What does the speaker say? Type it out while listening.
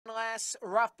Lass,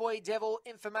 Rough Boy Devil,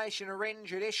 Information Ren,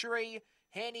 Judiciary,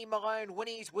 Handy Malone,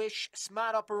 Winnie's Wish,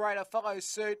 Smart Operator follows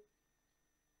suit.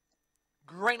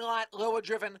 Green Light, Lure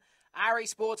Driven, RE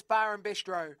Sports Bar and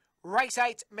Bistro. Race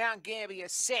 8, Mt-Gambier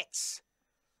sets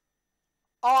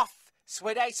off.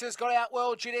 Sweet Aces got out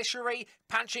well. Judiciary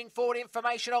punching forward.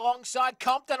 Information alongside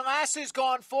Compton Lass, who's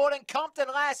gone forward, and Compton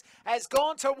Lass has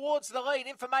gone towards the lead.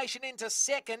 Information into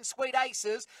second. Sweet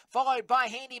Aces followed by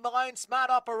Handy Malone, Smart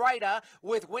Operator,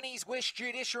 with Winnie's Wish,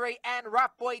 Judiciary, and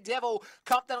Rough Boy Devil.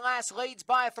 Compton Lass leads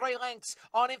by 3 lengths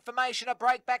on Information. A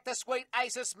break back to Sweet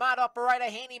Aces, Smart Operator,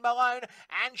 Handy Malone,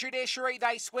 and Judiciary.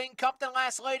 They swing. Compton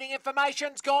Lass leading.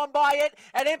 Information's gone by it,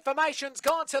 and Information's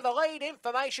gone to the lead.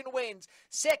 Information wins.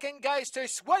 Second goes to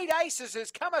Sweet Aces, who's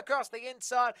come across the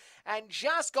inside and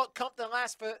just got Compton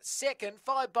Lass for second,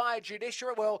 followed by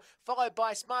Judiciary, followed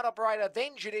by Smart Operator,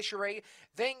 then Judiciary,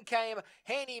 then came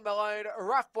Handy Malone,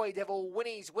 Rough Boy Devil,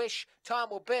 Winnie's Wish. Time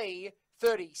will be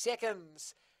 30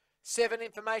 seconds. 7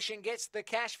 Information gets the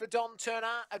cash for Dom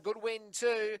Turner, a good win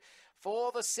too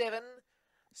for the 7.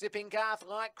 Zipping Garth,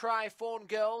 Light Cry, Fawn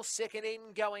Girl, second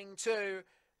in going to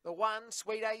the 1,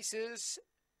 Sweet Aces.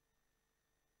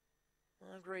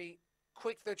 Hungry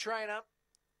Quick the Trainer,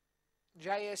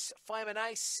 JS Flamin'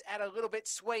 Ace at a little bit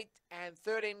sweet, and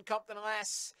third in Compton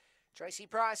Lass, Tracy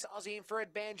Price, Aussie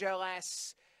Infrared, Banjo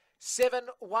Lass, 7,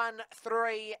 1,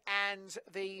 3, and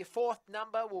the fourth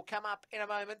number will come up in a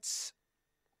moment.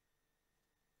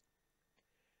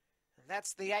 And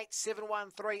that's the 8, 7, 1,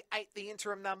 3, 8, the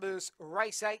interim numbers,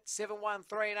 race 8, 7, 1,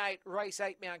 3, and 8, race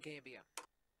 8, Mt-Gambier.